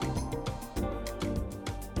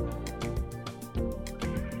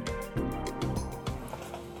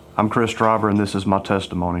I'm Chris Driver, and this is my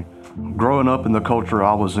testimony. Growing up in the culture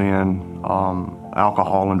I was in,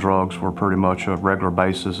 alcohol and drugs were pretty much a regular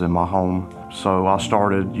basis in my home. So I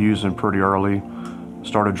started using pretty early,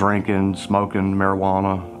 started drinking, smoking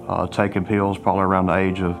marijuana, taking pills probably around the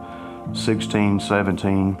age of 16,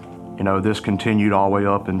 17. This continued all the way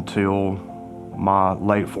up until my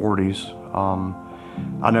late 40s.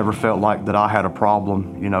 I never felt like that I had a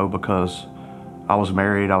problem, because I was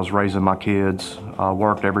married, I was raising my kids,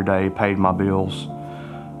 worked every day, paid my bills.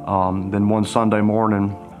 Then one Sunday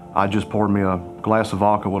morning, I just poured me a glass of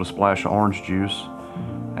vodka with a splash of orange juice,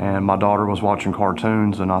 and my daughter was watching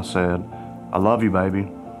cartoons, and I said, "I love you,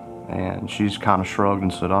 baby." And she's kind of shrugged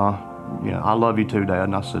and said, "Yeah, I love you too, Dad."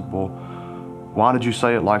 And I said, "Well, why did you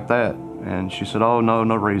say it like that?" And she said, "Oh,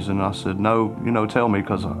 no reason." And I said, "No, tell me,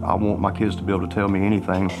 because I want my kids to be able to tell me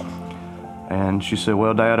anything." And she said,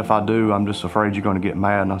 "Well, Dad, if I do, I'm just afraid you're going to get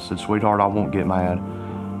mad." And I said, "Sweetheart, I won't get mad."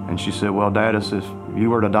 And she said, "Well, Dad, if you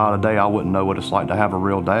were to die today, I wouldn't know what it's like to have a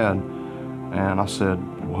real dad." And I said,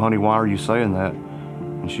 "Well, honey, why are you saying that?"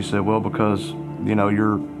 And she said, "Well, because,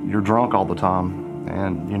 you're drunk all the time."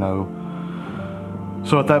 And,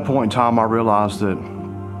 so at that point in time, I realized that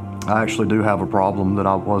I actually do have a problem, that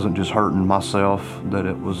I wasn't just hurting myself, that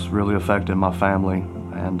it was really affecting my family.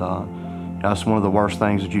 And that's one of the worst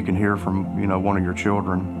things that you can hear from, one of your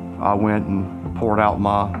children. I went and poured out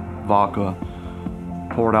my vodka,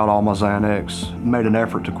 poured out all my Xanax, made an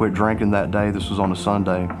effort to quit drinking that day. This was on a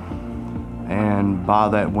Sunday. And by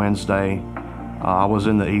that Wednesday, I was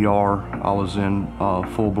in the ER. I was in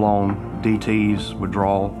full-blown DTs,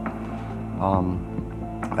 withdrawal.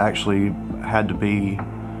 Actually had to be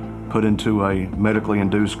put into a medically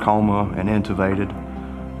induced coma and intubated.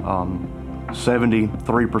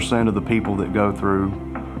 73% of the people that go through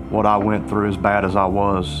what I went through, as bad as I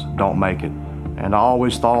was, don't make it. And I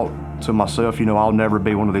always thought to myself, I'll never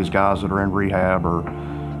be one of these guys that are in rehab or,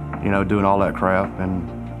 doing all that crap. And,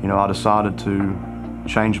 I decided to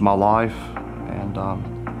change my life. And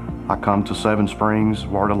I come to Seven Springs,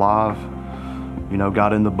 Word Alive,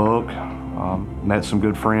 got in the book, met some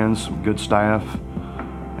good friends, some good staff.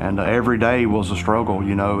 And every day was a struggle.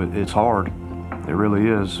 It's hard. It really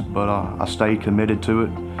is. But I stayed committed to it.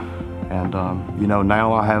 And,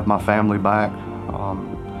 now I have my family back,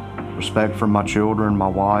 respect for my children, my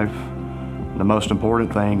wife. The most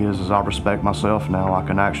important thing is I respect myself now. I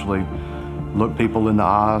can actually look people in the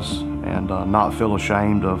eyes and not feel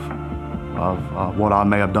ashamed of what I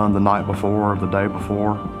may have done the night before or the day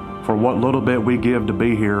before. For what little bit we give to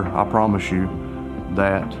be here, I promise you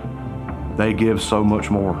that they give so much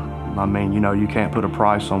more. I mean, you can't put a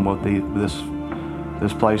price on what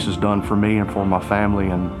this place has done for me and for my family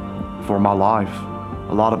and for my life.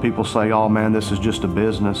 A lot of people say, "Oh man, this is just a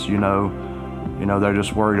business," they're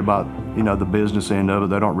just worried about, the business end of it.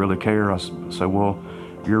 They don't really care. I say, well,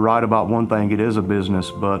 you're right about one thing. It is a business,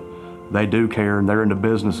 but they do care, and they're in the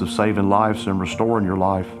business of saving lives and restoring your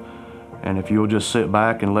life. And if you'll just sit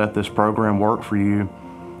back and let this program work for you,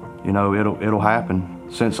 it'll happen.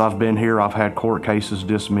 Since I've been here, I've had court cases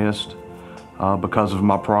dismissed because of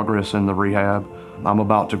my progress in the rehab. I'm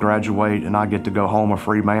about to graduate, and I get to go home a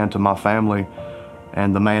free man to my family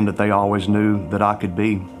and the man that they always knew that I could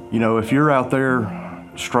be. If you're out there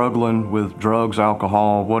struggling with drugs,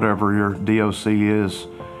 alcohol, whatever your DOC is,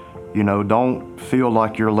 don't feel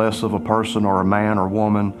like you're less of a person or a man or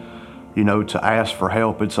woman, to ask for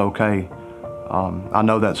help. It's okay. I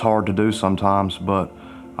know that's hard to do sometimes, but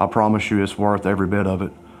I promise you it's worth every bit of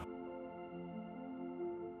it.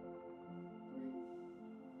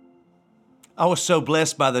 I was so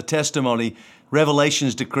blessed by the testimony.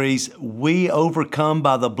 Revelations decrees, we overcome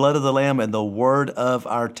by the blood of the Lamb and the word of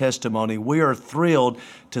our testimony. We are thrilled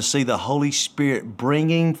to see the Holy Spirit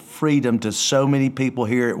bringing freedom to so many people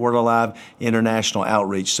here at Word Alive International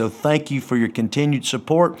Outreach. So thank you for your continued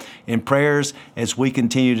support and prayers as we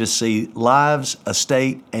continue to see lives, a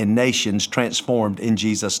state, and nations transformed in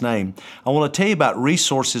Jesus' name. I want to tell you about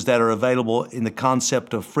resources that are available in the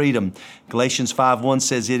concept of freedom. Galatians 5:1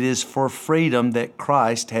 says, "It is for freedom that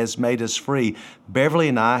Christ has made us free." Beverly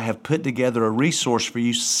and I have put together a resource for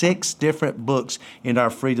you, 6 different books in our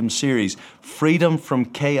Freedom series. Freedom from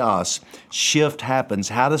Chaos, Shift Happens,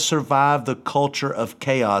 How to Survive the Culture of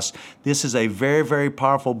Chaos. This is a very, very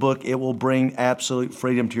powerful book. It will bring absolute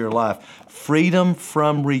freedom to your life. Freedom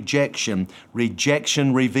from Rejection,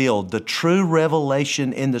 Rejection Revealed, the true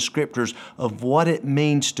revelation in the Scriptures of what it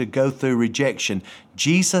means to go through rejection.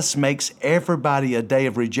 Jesus makes everybody a day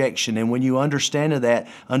of rejection, and when you understand that,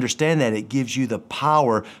 it gives you the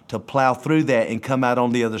power to plow through that and come out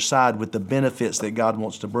on the other side with the benefits that God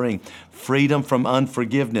wants to bring. Freedom from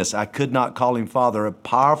unforgiveness. I could not call him Father. A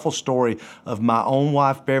powerful story of my own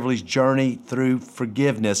wife Beverly's journey through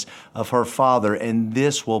forgiveness of her father. And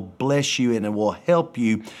this will bless you and it will help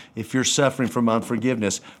you if you're suffering from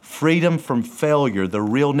unforgiveness. Freedom from failure, the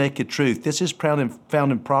real naked truth. This is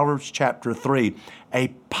found in Proverbs chapter 3. A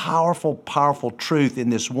powerful, powerful truth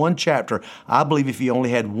in this one chapter. I believe if you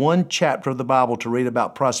only had one chapter of the Bible to read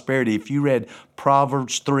about prosperity, if you read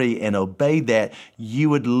Proverbs 3 and obeyed that, you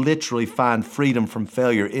would literally find freedom from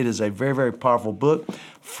failure. It is a very, very powerful book.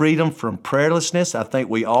 Freedom from prayerlessness. I think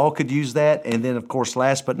we all could use that. And then, of course,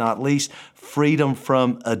 last but not least, freedom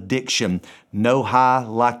from addiction. No high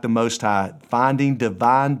like the Most High. Finding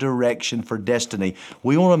divine direction for destiny.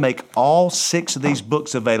 We want to make all 6 of these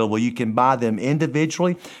books available. You can buy them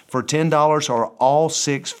individually for $10 or all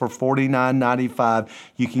 6 for $49.95.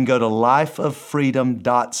 You can go to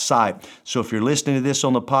lifeoffreedom.site. So if you're listening to this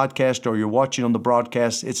on the podcast or you're watching on the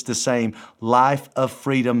broadcast, it's the same,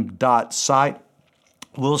 lifeoffreedom.site.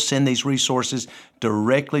 We'll send these resources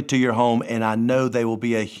directly to your home, and I know they will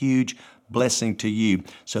be a huge blessing to you.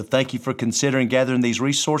 So thank you for considering gathering these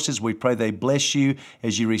resources. We pray they bless you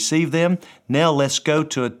as you receive them. Now let's go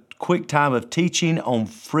to a quick time of teaching on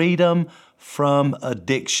freedom from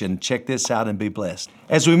addiction. Check this out and be blessed.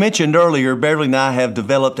 As we mentioned earlier, Beverly and I have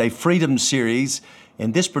developed a freedom series,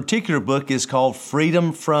 and this particular book is called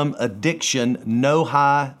Freedom from Addiction, No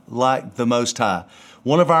High Like the Most High.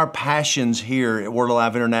 One of our passions here at Word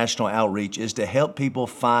Alive International Outreach is to help people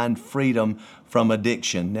find freedom from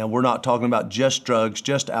addiction. Now, we're not talking about just drugs,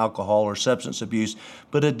 just alcohol or substance abuse,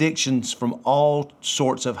 but addictions from all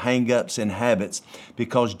sorts of hang-ups and habits.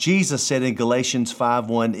 Because Jesus said in Galatians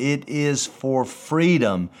 5:1, it is for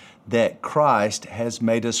freedom that Christ has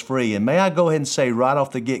made us free. And may I go ahead and say right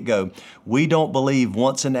off the get-go, we don't believe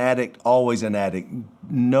once an addict, always an addict.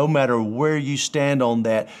 No matter where you stand on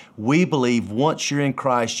that, we believe once you're in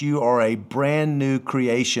Christ, you are a brand new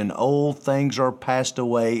creation. Old things are passed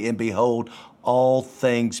away, and behold, all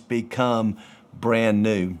things become brand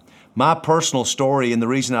new. My personal story and the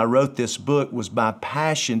reason I wrote this book was my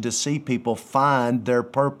passion to see people find their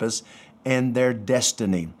purpose and their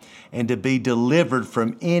destiny, and to be delivered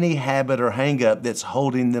from any habit or hang-up that's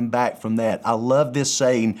holding them back from that. I love this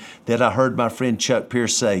saying that I heard my friend Chuck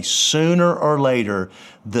Pierce say, sooner or later,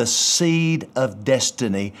 the seed of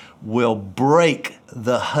destiny will break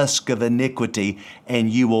the husk of iniquity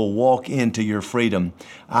and you will walk into your freedom.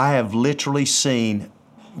 I have literally seen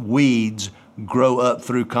weeds grow up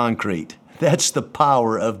through concrete. That's the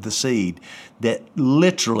power of the seed, that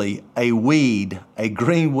literally a weed, a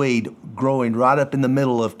green weed growing right up in the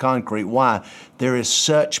middle of concrete. Why? There is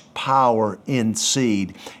such power in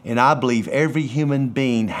seed. And I believe every human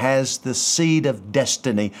being has the seed of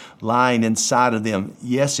destiny lying inside of them.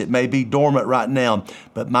 Yes, it may be dormant right now,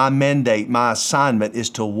 but my mandate, my assignment is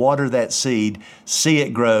to water that seed, see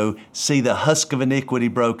it grow, see the husk of iniquity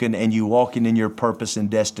broken, and you walking in your purpose and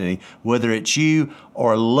destiny. Whether it's you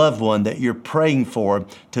or a loved one that you're praying for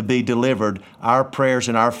to be delivered, our prayers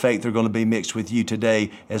and our faith are going to be mixed with you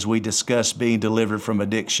today as we discuss being delivered from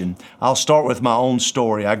addiction. I'll start with my own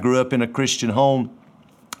story. I grew up in a Christian home.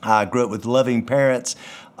 I grew up with loving parents.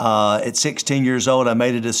 At 16 years old, I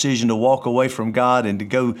made a decision to walk away from God and to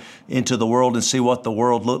go into the world and see what the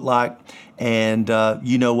world looked like. And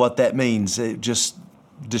you know what that means. Just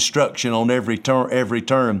destruction on every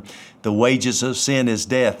turn. The wages of sin is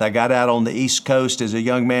death. I got out on the East Coast as a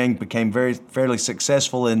young man, became fairly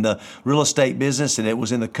successful in the real estate business, and it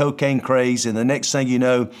was in the cocaine craze. And the next thing you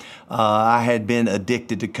know, I had been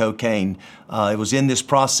addicted to cocaine. It was in this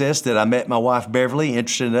process that I met my wife, Beverly.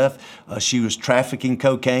 Interesting enough, she was trafficking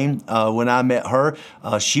cocaine. When I met her,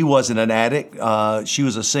 she wasn't an addict. She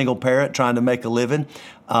was a single parent trying to make a living.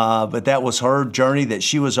 But that was her journey that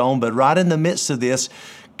she was on. But right in the midst of this,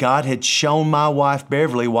 God had shown my wife,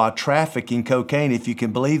 Beverly, while trafficking cocaine, if you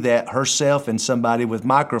can believe that, herself and somebody with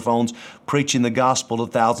microphones preaching the gospel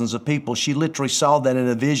to thousands of people. She literally saw that in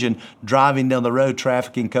a vision driving down the road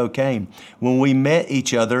trafficking cocaine. When we met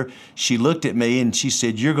each other, she looked at me and she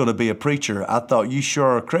said, "You're going to be a preacher." I thought, "You sure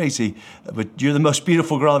are crazy, but you're the most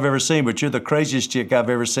beautiful girl I've ever seen, but you're the craziest chick I've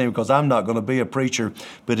ever seen because I'm not going to be a preacher."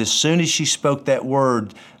 But as soon as she spoke that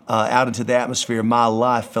word, out into the atmosphere, my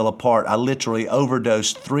life fell apart. I literally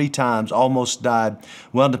overdosed 3 times, almost died,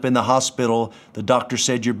 wound up in the hospital. The doctor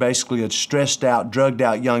said, "You're basically a stressed out, drugged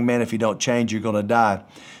out young man. If you don't change, you're going to die."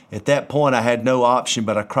 At that point, I had no option,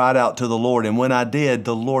 but I cried out to the Lord. And when I did,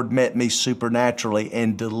 the Lord met me supernaturally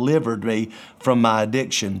and delivered me from my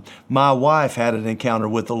addiction. My wife had an encounter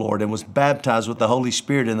with the Lord and was baptized with the Holy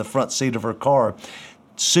Spirit in the front seat of her car.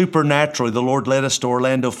 Supernaturally, the Lord led us to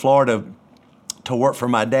Orlando, Florida, to work for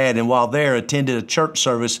my dad, and while there attended a church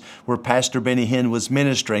service where Pastor Benny Hinn was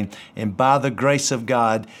ministering, and by the grace of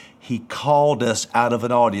God, he called us out of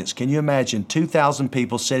an audience. Can you imagine 2,000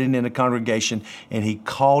 people sitting in a congregation, and he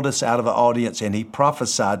called us out of an audience and he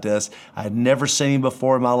prophesied to us. I had never seen him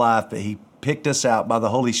before in my life, but he picked us out by the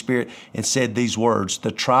Holy Spirit and said these words: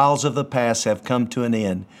 "The trials of the past have come to an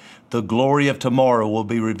end. The glory of tomorrow will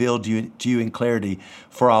be revealed to you in clarity.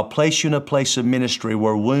 For I'll place you in a place of ministry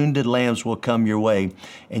where wounded lambs will come your way,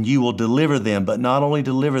 and you will deliver them, but not only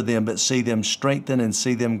deliver them, but see them strengthen and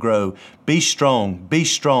see them grow. Be strong, be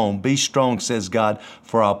strong, be strong, says God,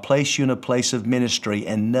 for I'll place you in a place of ministry,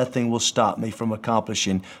 and nothing will stop me from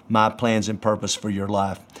accomplishing my plans and purpose for your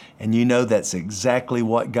life." And you know that's exactly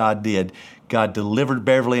what God did. God delivered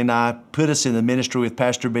Beverly and I, put us in the ministry with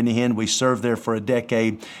Pastor Benny Hinn. We served there for a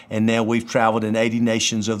decade, and now we've traveled in 80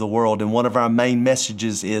 nations of the world. And one of our main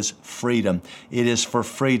messages is freedom. It is for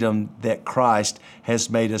freedom that Christ has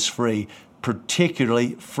made us free,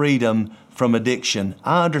 particularly freedom from addiction.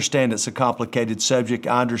 I understand it's a complicated subject.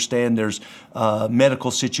 I understand there's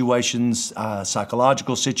medical situations,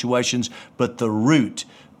 psychological situations, but the root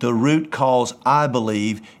cause, I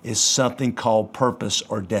believe, is something called purpose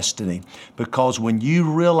or destiny. Because when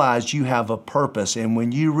you realize you have a purpose and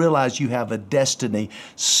when you realize you have a destiny,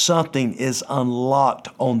 something is unlocked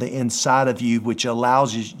on the inside of you, which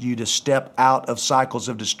allows you to step out of cycles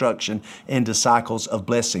of destruction into cycles of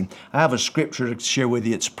blessing. I have a scripture to share with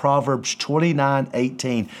you. It's Proverbs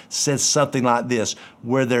 29:18. Says something like this: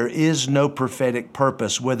 "Where there is no prophetic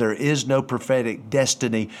purpose, where there is no prophetic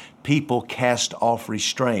destiny, people cast off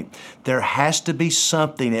restraint." There has to be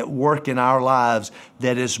something at work in our lives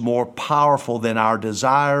that is more powerful than our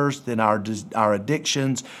desires, than our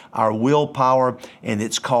addictions, our willpower, and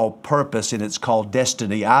it's called purpose and it's called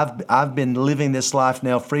destiny. I've been living this life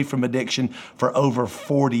now free from addiction for over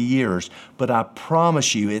 40 years, but I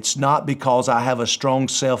promise you it's not because I have a strong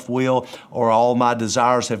self-will or all my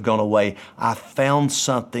desires have gone away. I found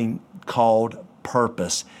something called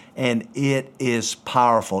purpose. And it is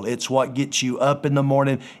powerful. It's what gets you up in the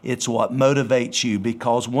morning. It's what motivates you,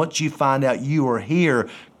 because once you find out you are here,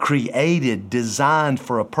 created, designed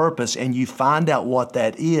for a purpose, and you find out what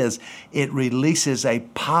that is, it releases a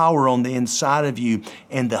power on the inside of you,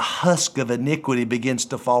 and the husk of iniquity begins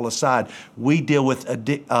to fall aside. We deal with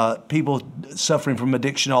people suffering from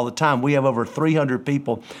addiction all the time. We have over 300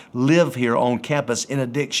 people live here on campus in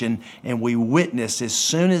addiction, and we witness as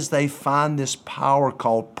soon as they find this power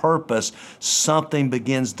called purpose, something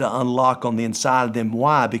begins to unlock on the inside of them.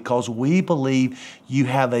 Why? Because we believe you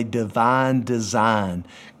have a divine design.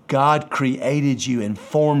 God created you and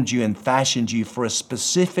formed you and fashioned you for a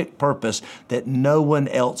specific purpose that no one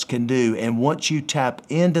else can do. And once you tap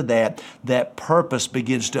into that, that purpose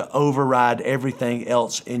begins to override everything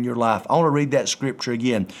else in your life. I want to read that scripture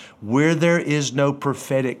again. Where there is no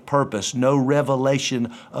prophetic purpose, no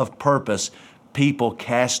revelation of purpose, people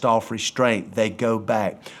cast off restraint. They go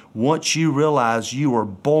back. Once you realize you were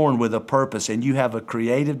born with a purpose and you have a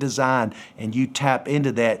creative design and you tap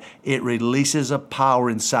into that, it releases a power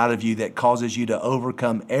inside of you that causes you to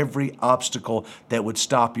overcome every obstacle that would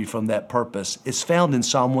stop you from that purpose. It's found in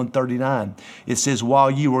Psalm 139. It says,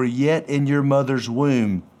 "While you were yet in your mother's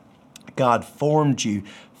womb, God formed you,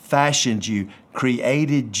 fashioned you,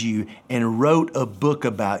 created you, and wrote a book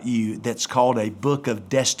about you that's called a book of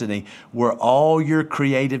destiny, where all your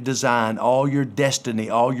creative design, all your destiny,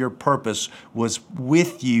 all your purpose was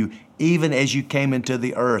with you even as you came into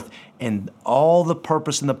the earth. And all the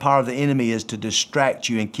purpose and the power of the enemy is to distract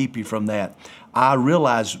you and keep you from that." I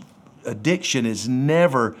realize addiction is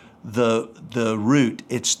never the root,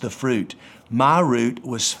 it's the fruit. My root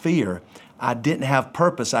was fear. I didn't have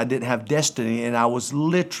purpose, I didn't have destiny, and I was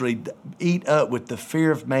literally eat up with the fear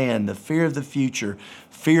of man, the fear of the future,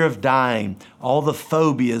 fear of dying, all the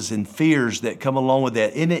phobias and fears that come along with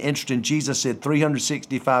that. Isn't it interesting? Jesus said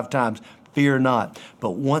 365 times, "Fear not."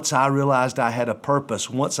 But once I realized I had a purpose,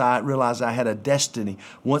 once I realized I had a destiny,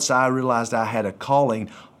 once I realized I had a calling,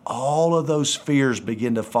 all of those fears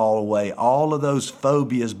begin to fall away. All of those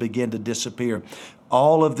phobias begin to disappear.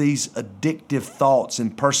 All of these addictive thoughts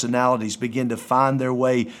and personalities begin to find their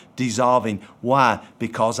way dissolving. Why?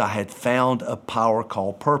 Because I had found a power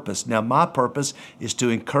called purpose. Now, my purpose is to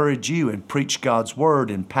encourage you and preach God's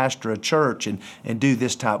word and pastor a church and do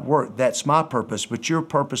this type of work. That's my purpose. But your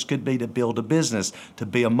purpose could be to build a business, to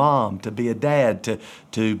be a mom, to be a dad,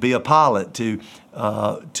 to be a pilot, to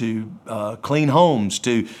clean homes,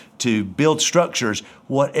 to build structures,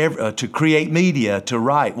 whatever, to create media, to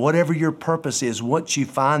write, whatever your purpose is. Once you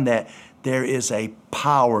find that, there is a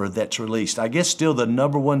power that's released. I guess still the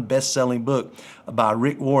number one best-selling book by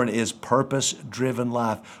Rick Warren is Purpose Driven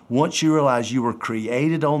Life. Once you realize you were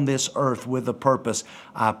created on this earth with a purpose,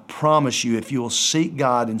 I promise you, if you will seek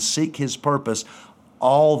God and seek His purpose,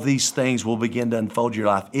 all these things will begin to unfold your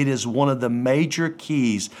life. It is one of the major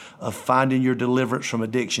keys of finding your deliverance from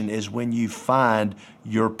addiction is when you find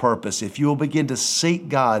your purpose. If you will begin to seek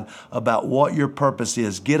God about what your purpose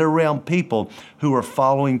is, get around people who are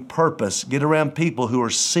following purpose, get around people who are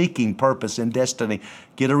seeking purpose and destiny,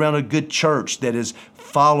 get around a good church that is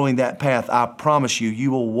following that path. I promise you, you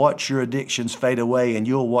will watch your addictions fade away and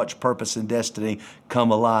you'll watch purpose and destiny come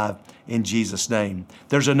alive in Jesus' name.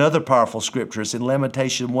 There's another powerful scripture. It's in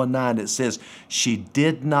Lamentation 1:9. It says, she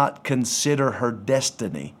did not consider her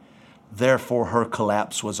destiny, therefore her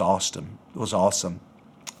collapse was awesome.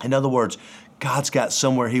 In other words, God's got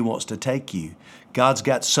somewhere He wants to take you. God's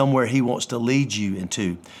got somewhere He wants to lead you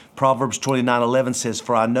into. Proverbs 29:11 says,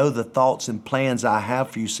 for I know the thoughts and plans I have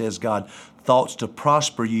for you, says God, thoughts to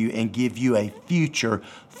prosper you and give you a future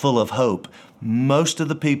full of hope. Most of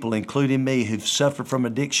the people, including me, who've suffered from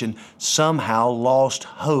addiction, somehow lost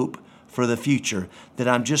hope for the future, that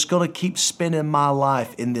I'm just going to keep spending my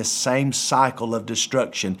life in this same cycle of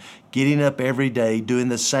destruction, getting up every day, doing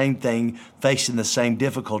the same thing, facing the same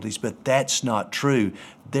difficulties. But that's not true.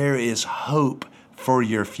 There is hope for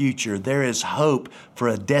your future. There is hope for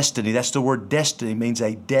a destiny. That's the word destiny, means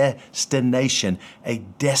a destination, a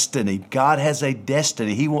destiny. God has a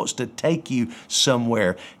destiny. He wants to take you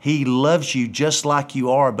somewhere. He loves you just like you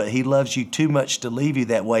are, but He loves you too much to leave you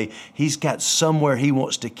that way. He's got somewhere He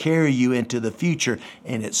wants to carry you into the future,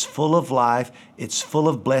 and it's full of life, it's full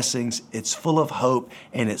of blessings, it's full of hope,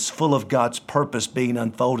 and it's full of God's purpose being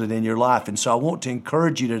unfolded in your life. And so I want to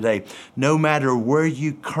encourage you today, no matter where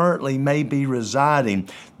you currently may be residing,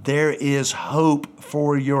 there is hope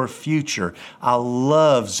for your future. I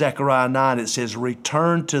love Zechariah 9. It says,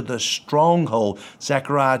 return to the stronghold.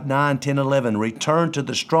 Zechariah 9, 10, 11. Return to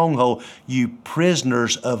the stronghold, you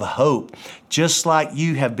prisoners of hope. Just like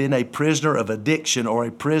you have been a prisoner of addiction or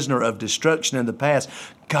a prisoner of destruction in the past,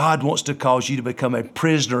 God wants to cause you to become a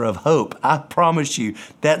prisoner of hope. I promise you,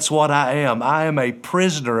 that's what I am. I am a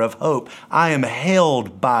prisoner of hope. I am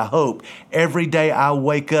held by hope. Every day I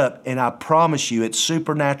wake up, and I promise you, it's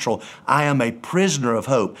supernatural. I am a prisoner of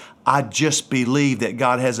hope. I just believe that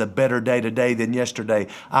God has a better day today than yesterday.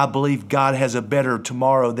 I believe God has a better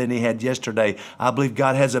tomorrow than He had yesterday. I believe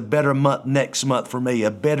God has a better month next month for me,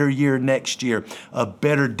 a better year next year, a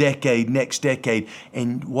better decade next decade.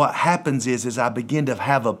 And what happens is I begin to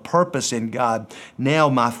have a purpose in God. Now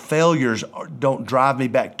my failures don't drive me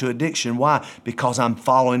back to addiction. Why? Because I'm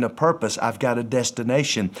following a purpose. I've got a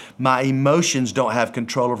destination. My emotions don't have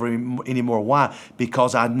control over me anymore. Why?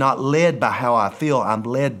 Because I'm not led by how I feel. I'm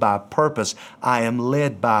led by purpose. I am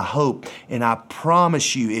led by hope. And I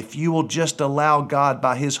promise you, if you will just allow God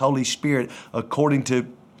by His Holy Spirit, according to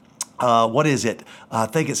I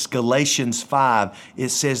think it's Galatians 5. It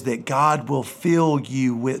says that God will fill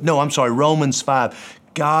you with, Romans 5.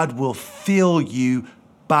 God will fill you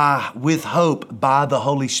with hope by the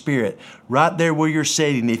Holy Spirit. Right there where you're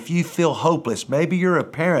sitting, if you feel hopeless, maybe you're a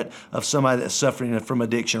parent of somebody that's suffering from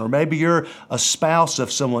addiction, or maybe you're a spouse of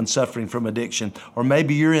someone suffering from addiction, or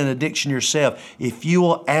maybe you're in addiction yourself. If you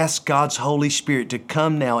will ask God's Holy Spirit to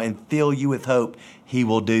come now and fill you with hope, He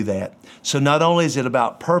will do that. So not only is it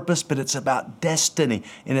about purpose, but it's about destiny,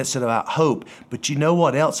 and it's about hope. But you know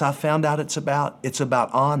what else I found out it's about? It's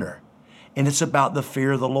about honor, and it's about the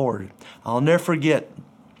fear of the Lord. I'll never forget,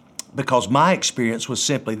 because my experience was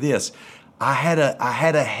simply this. I had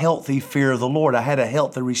a healthy fear of the Lord. I had a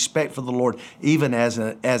healthy respect for the Lord, even as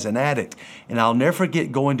an addict. And I'll never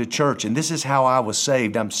forget going to church, and this is how I was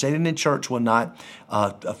saved. I'm sitting in church one night,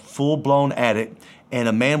 a full-blown addict, and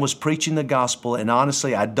a man was preaching the gospel, and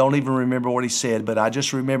honestly, I don't even remember what he said, but I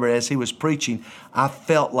just remember as he was preaching, I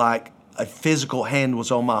felt like a physical hand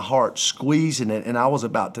was on my heart, squeezing it, and I was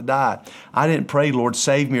about to die. I didn't pray, Lord,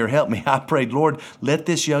 save me or help me. I prayed, Lord, let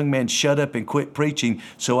this young man shut up and quit preaching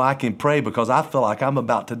so I can pray, because I feel like I'm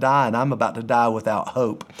about to die, and I'm about to die without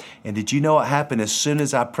hope. And did you know what happened? As soon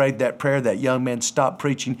as I prayed that prayer, that young man stopped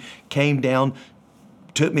preaching, came down,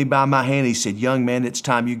 took me by my hand. He said, young man, it's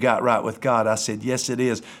time you got right with God. I said, yes, it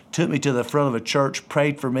is. Took me to the front of a church,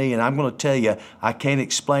 prayed for me, and I'm going to tell you, I can't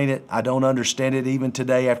explain it. I don't understand it even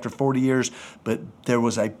today after 40 years, but there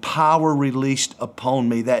was a power released upon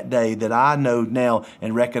me that day that I know now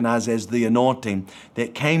and recognize as the anointing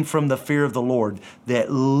that came from the fear of the Lord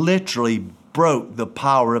that literally broke the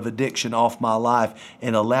power of addiction off my life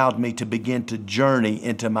and allowed me to begin to journey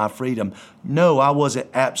into my freedom. No, I wasn't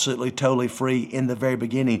absolutely totally free in the very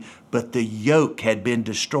beginning, but the yoke had been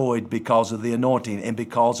destroyed because of the anointing and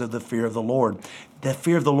because of the fear of the Lord. The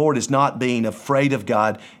fear of the Lord is not being afraid of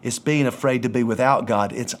God. It's being afraid to be without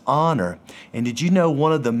God. It's honor. And did you know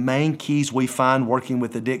one of the main keys we find working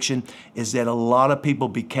with addiction is that a lot of people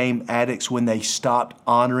became addicts when they stopped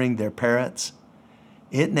honoring their parents?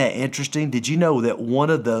 Isn't that interesting? Did you know that one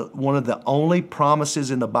of the only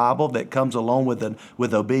promises in the Bible that comes along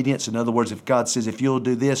with obedience, in other words, if God says, if you'll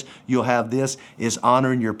do this, you'll have this, is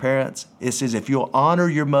honoring your parents? It says, if you'll honor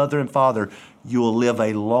your mother and father, you will live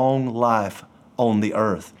a long life on the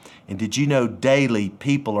earth. And did you know daily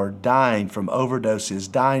people are dying from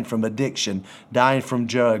overdoses, dying from addiction, dying from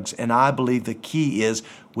drugs? And I believe the key is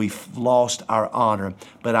we've lost our honor.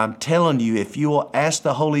 But I'm telling you, if you will ask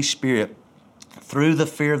the Holy Spirit, through the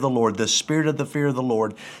fear of the Lord, the spirit of the fear of the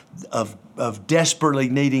Lord, of desperately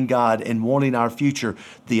needing God and wanting our future,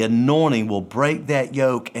 the anointing will break that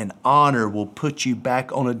yoke and honor will put you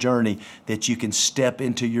back on a journey that you can step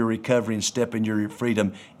into your recovery and step into your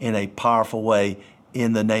freedom in a powerful way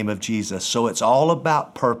in the name of Jesus. So it's all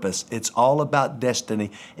about purpose. It's all about destiny,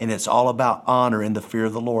 and it's all about honor in the fear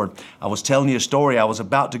of the Lord. I was telling you a story. I was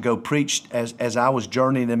about to go preach as I was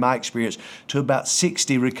journeying in my experience to about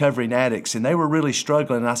 60 recovering addicts, and they were really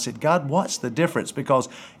struggling. And I said, God, what's the difference? Because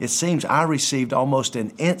it seems I received almost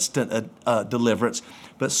an instant deliverance,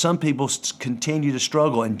 but some people continue to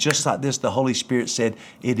struggle. And just like this, the Holy Spirit said,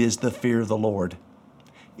 it is the fear of the Lord.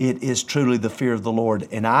 It is truly the fear of the Lord.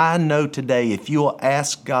 And I know today, if you will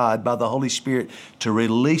ask God by the Holy Spirit to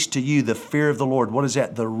release to you the fear of the Lord, what is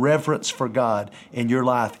that? The reverence for God in your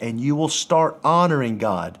life. And you will start honoring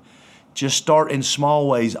God. Just start in small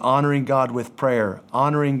ways, honoring God with prayer,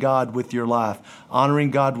 honoring God with your life, honoring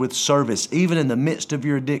God with service. Even in the midst of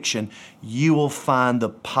your addiction, you will find the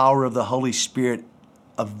power of the Holy Spirit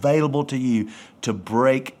available to you to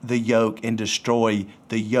break the yoke and destroy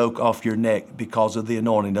the yoke off your neck because of the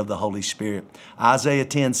anointing of the Holy Spirit. Isaiah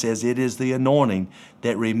 10 says it is the anointing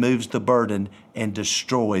that removes the burden and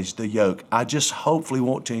destroys the yoke. I just hopefully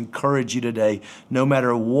want to encourage you today, no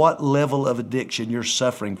matter what level of addiction you're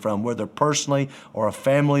suffering from, whether personally or a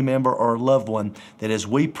family member or a loved one, that as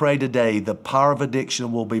we pray today, the power of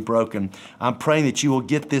addiction will be broken. I'm praying that you will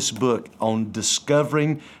get this book on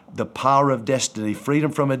discovering the power of destiny,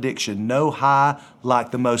 freedom from addiction, no high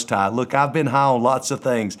like the Most High. Look, I've been high on lots of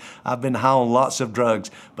things. I've been high on lots of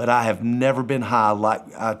drugs, but I have never been high like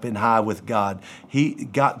I've been high with God.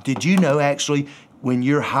 Did you know actually when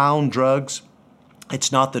you're high on drugs,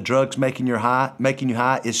 it's not the drugs making you high,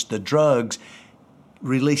 it's the drugs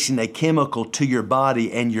releasing a chemical to your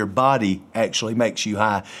body, and your body actually makes you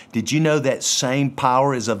high. Did you know that same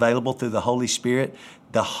power is available through the Holy Spirit?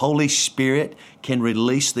 The Holy Spirit can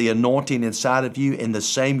release the anointing inside of you, in the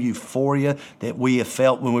same euphoria that we have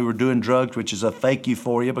felt when we were doing drugs, which is a fake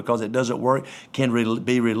euphoria because it doesn't work, can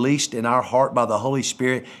be released in our heart by the Holy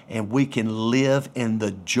Spirit, and we can live in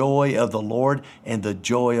the joy of the Lord, and the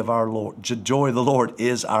joy of our Lord. The joy of the Lord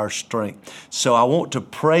is our strength. So I want to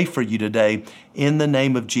pray for you today in the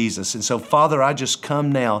name of Jesus. And so, Father, I just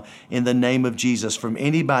come now in the name of Jesus from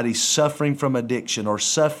anybody suffering from addiction or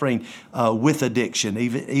suffering with addiction,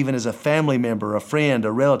 even as a family member, a friend,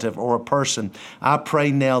 a relative, or a person. I pray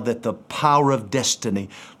now that the power of destiny,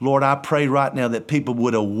 Lord, I pray right now that people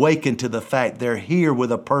would awaken to the fact they're here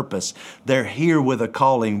with a purpose. They're here with a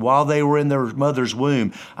calling. While they were in their mother's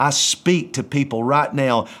womb, I speak to people right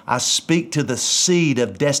now. I speak to the seed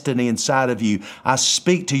of destiny inside of you. I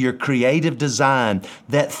speak to your creative design,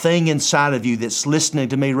 that thing inside of you that's listening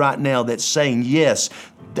to me right now that's saying, yes,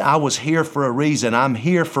 I was here for a reason. I'm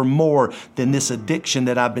here for more than this addiction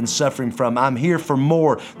that I've been suffering from. I'm here for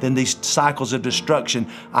more than these cycles of destruction.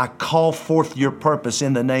 I call forth your purpose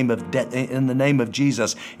in the name of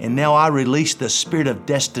Jesus. And now I release the spirit of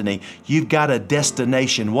destiny. You've got a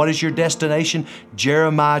destination. What is your destination?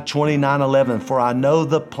 Jeremiah 29:11. For I know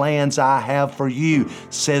the plans I have for you,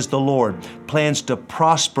 says the Lord. Plans to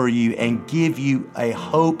prosper you and give you a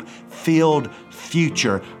hope-filled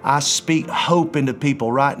future. I speak hope into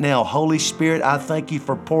people right now. Holy Spirit, I thank you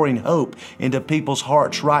for pouring hope into people's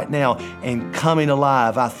hearts right now and coming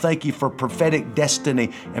alive. I thank you for prophetic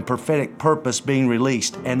destiny and prophetic purpose being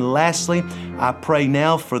released. And lastly, I pray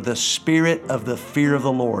now for the spirit of the fear of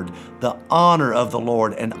the Lord, the honor of the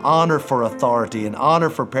Lord, and honor for authority and honor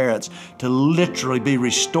for parents to literally be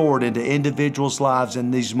restored into individuals' lives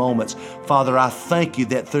in these moments. Father, I thank you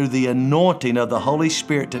that through the anointing of the Holy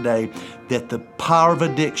Spirit today, that the power of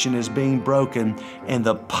addiction is being broken and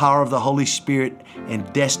the power of the Holy Spirit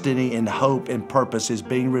and destiny and hope and purpose is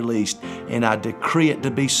being released. And I decree it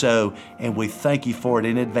to be so, and we thank you for it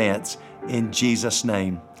in advance. In Jesus'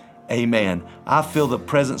 name. Amen. I feel the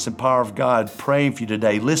presence and power of God praying for you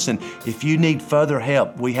today. Listen, if you need further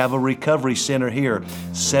help, we have a recovery center here,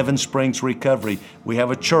 Seven Springs Recovery. We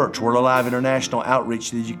have a church, Word Alive International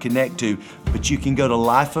Outreach, that you connect to, but you can go to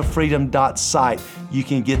lifeoffreedom.site. You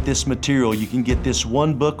can get this material. You can get this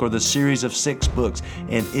one book or the series of 6 books,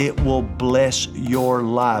 and it will bless your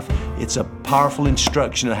life. It's a powerful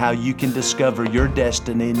instruction of how you can discover your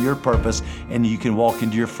destiny and your purpose, and you can walk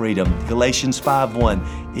into your freedom. Galatians 5:1,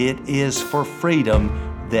 it is for freedom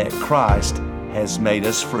that Christ has made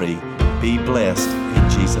us free. Be blessed in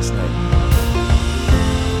Jesus' name.